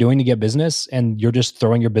thing that you're doing to get business, and you're just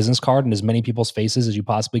throwing your business card in as many people's faces as you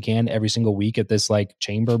possibly can every single week at this like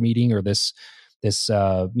chamber meeting or this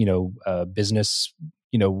business,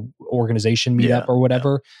 organization meetup or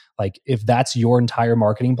whatever. Like, if that's your entire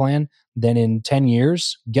marketing plan, then in 10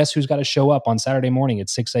 years, guess who's got to show up on Saturday morning at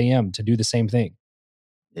 6 a.m. to do the same thing?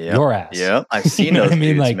 Yep. Your ass. Yeah, I've seen those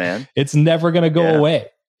dudes, man. It's never going to go away.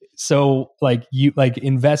 So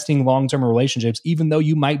investing long-term in relationships, even though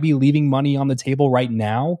you might be leaving money on the table right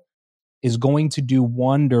now, is going to do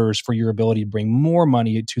wonders for your ability to bring more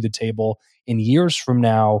money to the table in years from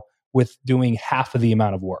now with doing half of the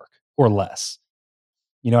amount of work or less.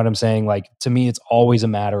 You know what I'm saying? Like, to me, it's always a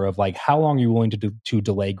matter of like, how long are you willing to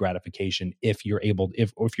delay gratification if you're able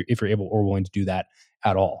or willing to do that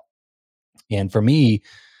at all. And for me,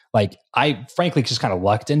 like, I frankly just kind of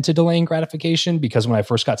lucked into delaying gratification, because when I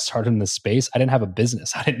first got started in this space, I didn't have a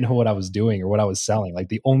business. I didn't know what I was doing or what I was selling. Like,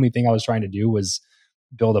 the only thing I was trying to do was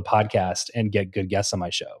build a podcast and get good guests on my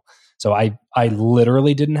show. So I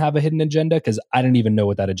literally didn't have a hidden agenda, because I didn't even know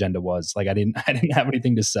what that agenda was. Like, I didn't have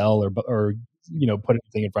anything to sell or put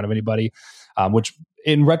anything in front of anybody, which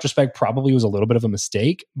in retrospect probably was a little bit of a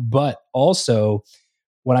mistake. But also,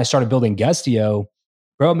 when I started building Guestio,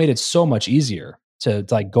 bro, it made it so much easier to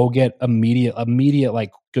like go get immediate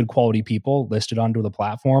like good quality people listed onto the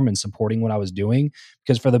platform and supporting what I was doing.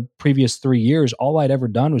 Because for the previous 3 years, all I'd ever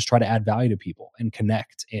done was try to add value to people and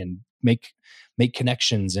connect and make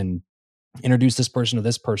connections and introduce this person to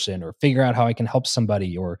this person, or figure out how I can help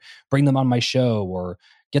somebody, or bring them on my show, or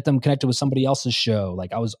get them connected with somebody else's show.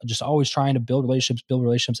 Like, I was just always trying to build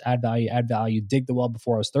relationships, add value, dig the well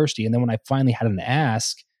before I was thirsty. And then when I finally had an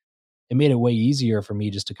ask, it made it way easier for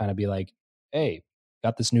me just to kind of be like, hey,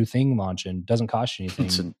 got this new thing launching, doesn't cost you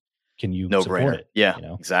anything. Can you support it? Yeah,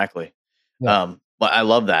 exactly. Yeah. Well, I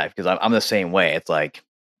love that, because I'm the same way. It's like,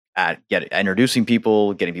 introducing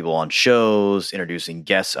people, getting people on shows, introducing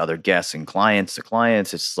other guests and clients to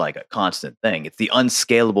clients. It's like a constant thing. It's the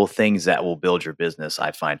unscalable things that will build your business,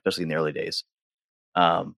 I find, especially in the early days.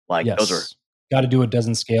 Those are got to do what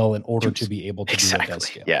doesn't scale in order to be able to do what does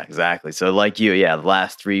scale. Yeah, exactly. So like the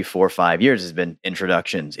last 3, 4, 5 years has been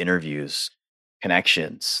introductions, interviews,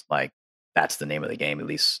 connections. Like, that's the name of the game. At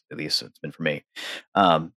least it's been for me.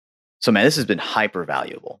 So man, this has been hyper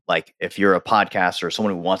valuable. Like, if you're a podcaster or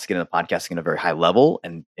someone who wants to get into podcasting at a very high level,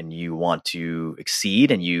 and you want to exceed,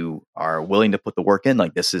 and you are willing to put the work in,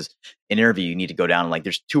 like, this is an interview you need to go down. And like,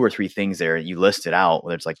 there's 2 or 3 things there you list it out,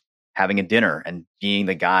 whether it's like having a dinner and being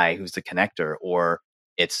the guy who's the connector, or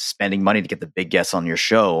it's spending money to get the big guests on your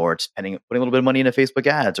show, or it's putting a little bit of money into Facebook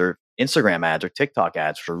ads or Instagram ads or TikTok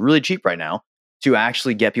ads, which are really cheap right now, to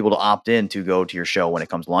actually get people to opt in to go to your show when it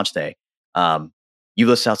comes launch day. You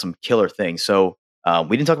list out some killer things. So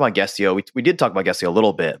we didn't talk about Guestio. We did talk about Guestio a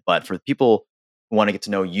little bit, but for people who want to get to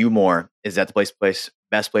know you more, is that the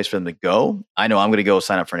best place for them to go? I know I'm going to go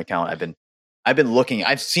sign up for an account. I've been looking.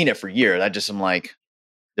 I've seen it for years. I'm like,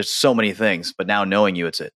 there's so many things, but now knowing you,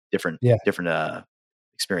 it's a different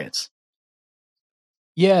experience.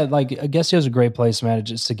 Yeah, like, Guestio is a great place, man,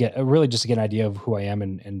 just to get an idea of who I am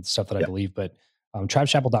and stuff that I believe. But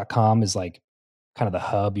TravisChappell.com is like kind of the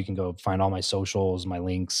hub. You can go find all my socials, my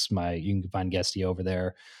links, you can find Guestio over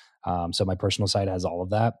there. So my personal site has all of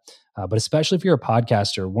that. But especially if you're a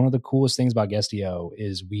podcaster, one of the coolest things about Guestio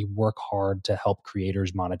is we work hard to help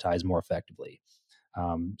creators monetize more effectively.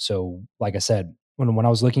 So like I said, when I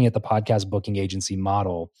was looking at the podcast booking agency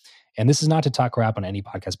model, and this is not to talk crap on any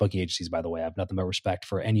podcast booking agencies, by the way, I have nothing but respect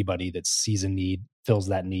for anybody that sees a need, fills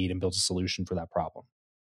that need, and builds a solution for that problem.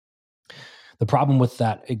 The problem with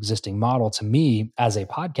that existing model, to me, as a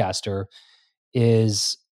podcaster,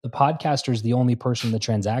 is the podcaster is the only person in the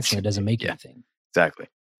transaction that doesn't make anything. Exactly.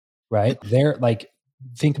 Right? They're like,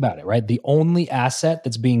 think about it, right? The only asset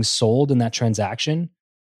that's being sold in that transaction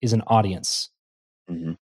is an audience.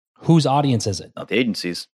 Mm-hmm. Whose audience is it? Not the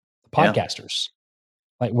agencies. The podcasters.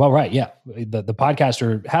 Like, well, right. Yeah. The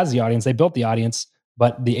podcaster has the audience. They built the audience,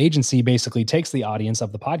 But the agency basically takes the audience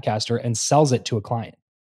of the podcaster and sells it to a client,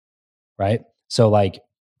 right? So like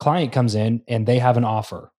client comes in and they have an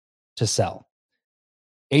offer to sell.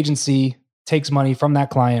 Agency takes money from that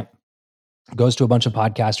client, goes to a bunch of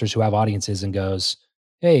podcasters who have audiences and goes,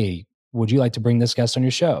 hey, would you like to bring this guest on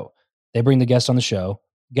your show? They bring the guest on the show.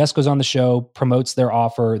 Guest goes on the show, promotes their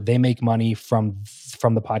offer. They make money from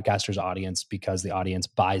the podcaster's audience because the audience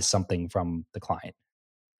buys something from the client.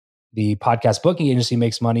 The podcast booking agency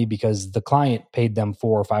makes money because the client paid them $400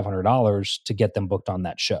 or $500 to get them booked on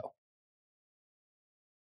that show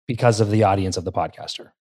because of the audience of the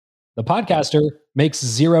podcaster. The podcaster makes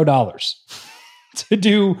 $0 to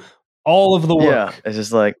do all of the work. Yeah, it's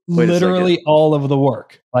just like literally all of the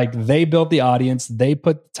work. Like they built the audience, they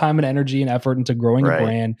put time and energy and effort into growing a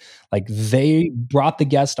brand. Like they brought the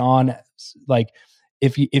guest on. Like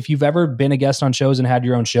if you've ever been a guest on shows and had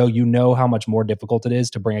your own show, you know how much more difficult it is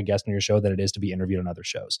to bring a guest on your show than it is to be interviewed on other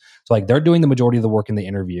shows. So like they're doing the majority of the work in the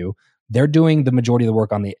interview. They're doing the majority of the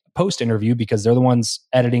work on the post-interview because they're the ones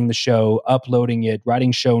editing the show, uploading it,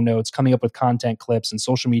 writing show notes, coming up with content clips and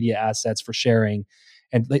social media assets for sharing.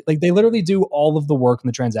 And they literally do all of the work in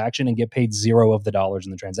the transaction and get paid $0 of the dollars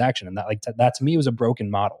in the transaction. And that to me was a broken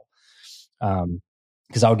model.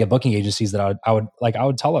 Because I would get booking agencies that I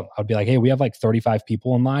would tell them, I would be like, hey, we have like 35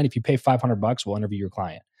 people in line. If you pay $500, we'll interview your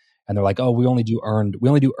client. And they're like, oh, we only do earned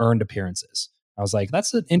appearances. I was like,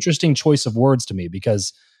 that's an interesting choice of words to me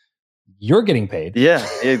because you're getting paid. Yeah,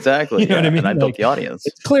 exactly. You know what I mean? And I built the audience.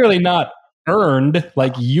 It's clearly not earned.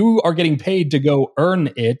 Like you are getting paid to go earn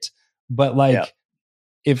it. But like,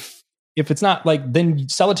 if it's not like, then you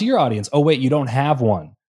sell it to your audience. Oh, wait, you don't have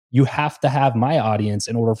one. You have to have my audience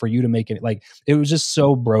in order for you to make it. Like it was just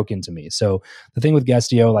so broken to me. So the thing with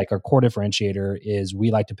Guestio, like our core differentiator is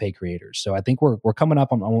we like to pay creators. So I think we're coming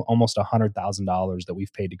up on almost $100,000 that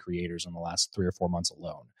we've paid to creators in the last 3 or 4 months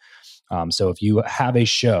alone. So if you have a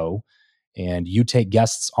show and you take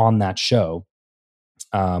guests on that show,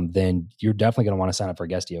 then you're definitely going to want to sign up for a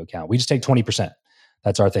Guestio account. We just take 20%.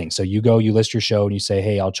 That's our thing. So you list your show and you say,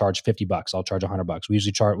 hey, I'll charge $50. I'll charge $100. We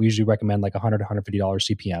usually recommend like $100 to $150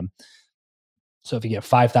 CPM. So if you get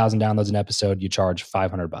 5,000 downloads an episode, you charge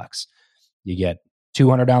 $500. You get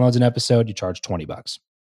 200 downloads an episode, you charge $20.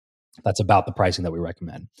 That's about the pricing that we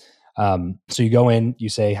recommend. So you go in, you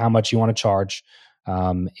say how much you want to charge.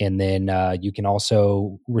 And then you can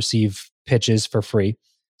also receive pitches for free.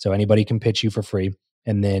 So anybody can pitch you for free.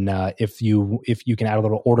 And then if you can add a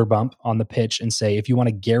little order bump on the pitch and say, if you want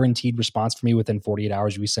a guaranteed response from me within 48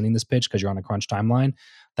 hours, you'll be sending this pitch because you're on a crunch timeline,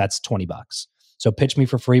 that's $20. So pitch me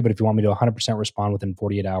for free. But if you want me to 100% respond within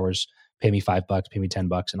 48 hours, pay me $5, pay me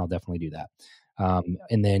 $10, and I'll definitely do that.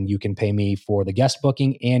 And then you can pay me for the guest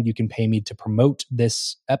booking and you can pay me to promote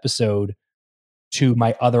this episode to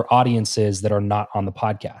my other audiences that are not on the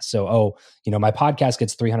podcast. So, my podcast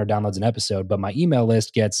gets 300 downloads an episode, but my email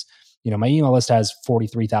list gets, my email list has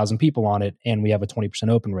 43,000 people on it and we have a 20%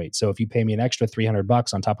 open rate. So if you pay me an extra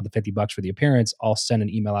 $300 on top of the $50 for the appearance, I'll send an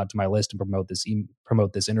email out to my list and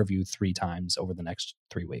promote this interview 3 times over the next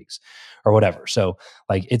 3 weeks or whatever. So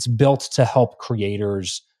like it's built to help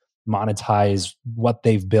creators monetize what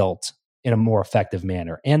they've built in a more effective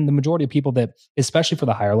manner. And the majority of people that, especially for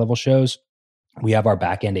the higher level shows, we have our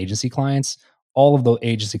back-end agency clients. All of the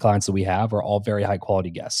agency clients that we have are all very high quality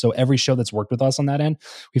guests. So every show that's worked with us on that end,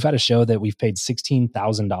 we've had a show that we've paid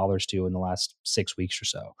 $16,000 to in the last 6 weeks or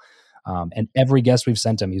so. And every guest we've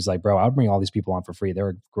sent him, he's like, bro, I'll bring all these people on for free.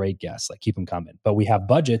 They're great guests. Like keep them coming. But we have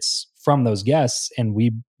budgets from those guests and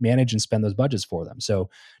we manage and spend those budgets for them. So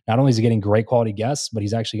not only is he getting great quality guests, but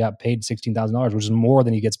he's actually got paid $16,000, which is more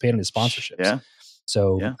than he gets paid on his sponsorships. Yeah.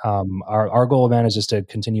 So our goal, man, is just to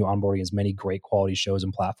continue onboarding as many great quality shows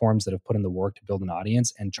and platforms that have put in the work to build an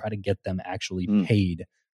audience and try to get them actually paid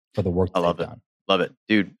for the work that they've done. Love it.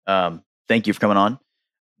 Dude, thank you for coming on.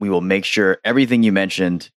 We will make sure everything you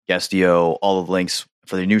mentioned, Guestio, all the links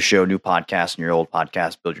for the new show, new podcast, and your old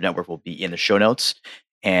podcast, Build Your Network, will be in the show notes.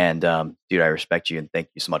 And dude, I respect you and thank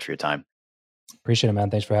you so much for your time. Appreciate it, man.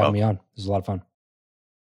 Thanks for having me on. This was a lot of fun.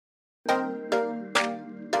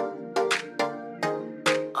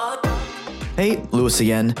 Hey, Lewis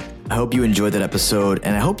again. I hope you enjoyed that episode,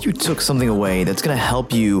 and I hope you took something away that's going to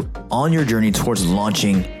help you on your journey towards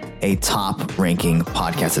launching a top-ranking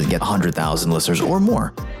podcast that get 100,000 listeners or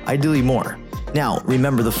more, ideally more. Now,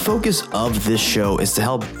 remember, the focus of this show is to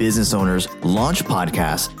help business owners launch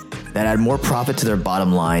podcasts that add more profit to their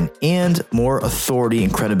bottom line and more authority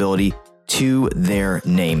and credibility to their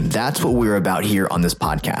name. That's what we're about here on this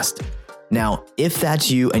podcast. Now, if that's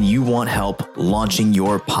you and you want help launching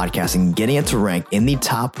your podcast and getting it to rank in the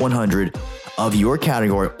top 100 of your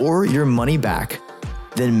category or your money back,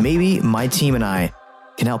 then maybe my team and I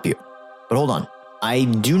can help you. But hold on. I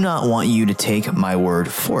do not want you to take my word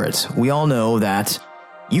for it. We all know that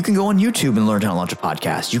you can go on YouTube and learn how to launch a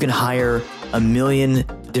podcast. You can hire a million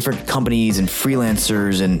different companies and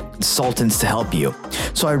freelancers and consultants to help you.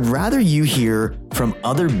 So I'd rather you hear from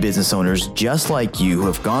other business owners just like you who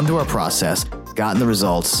have gone through our process, gotten the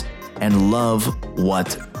results, and love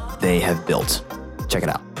what they have built. Check it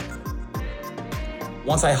out.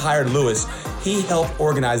 Once I hired Lewis, he helped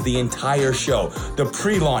organize the entire show, the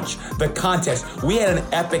pre-launch, the contest. We had an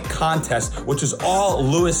epic contest, which was all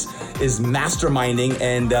Lewis is masterminding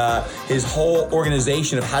and his whole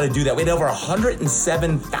organization of how to do that. We had over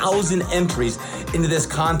 107,000 entries into this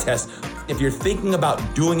contest. If you're thinking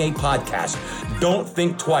about doing a podcast, don't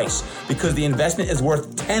think twice, because the investment is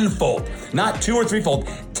worth tenfold, not 2 or 3-fold,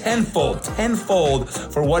 tenfold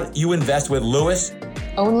for what you invest with Lewis.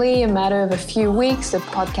 Only a matter of a few weeks, the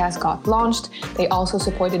podcast got launched. They also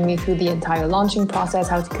supported me through the entire launching process,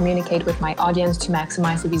 how to communicate with my audience to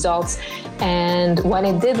maximize the results. And when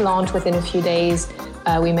it did launch within a few days,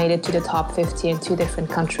 we made it to the top 50 in 2 different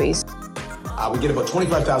countries. We get about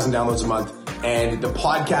 25,000 downloads a month, and the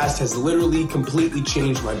podcast has literally completely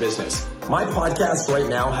changed my business. My podcast right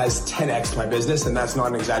now has 10x my business, and that's not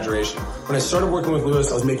an exaggeration. When I started working with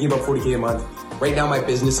Lewis, I was making about $40K a month. Right now, my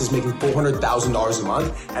business is making $400,000 a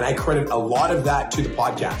month, and I credit a lot of that to the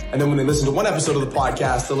podcast. And then when they listen to one episode of the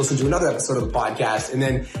podcast, they'll listen to another episode of the podcast, and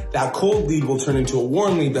then that cold lead will turn into a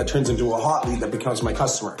warm lead that turns into a hot lead that becomes my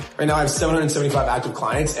customer. Right now, I have 775 active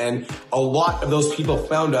clients, and a lot of those people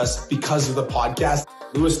found us because of the podcast.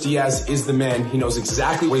 Luis Diaz is the man. He knows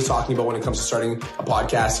exactly what he's talking about when it comes to starting a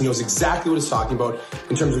podcast. He knows exactly what he's talking about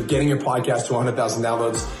in terms of getting your podcast to 100,000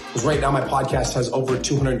 downloads. Because right now my podcast has over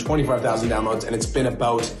 225,000 downloads, and it's been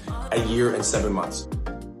about a year and 7 months.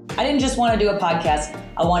 I didn't just want to do a podcast.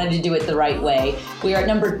 I wanted to do it the right way. We are at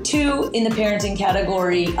number 2 in the parenting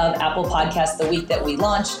category of Apple Podcasts the week that we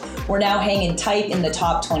launched. We're now hanging tight in the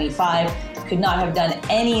top 25. Could not have done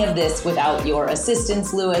any of this without your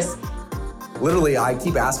assistance, Lewis. Literally, I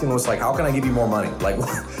keep asking Lewis, like, how can I give you more money? Like,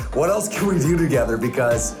 what else can we do together?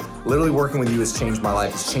 Because literally working with you has changed my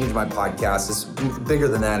life. It's changed my podcast. It's bigger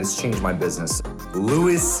than that. It's changed my business.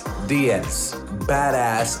 Luis Diaz,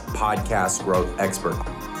 badass podcast growth expert.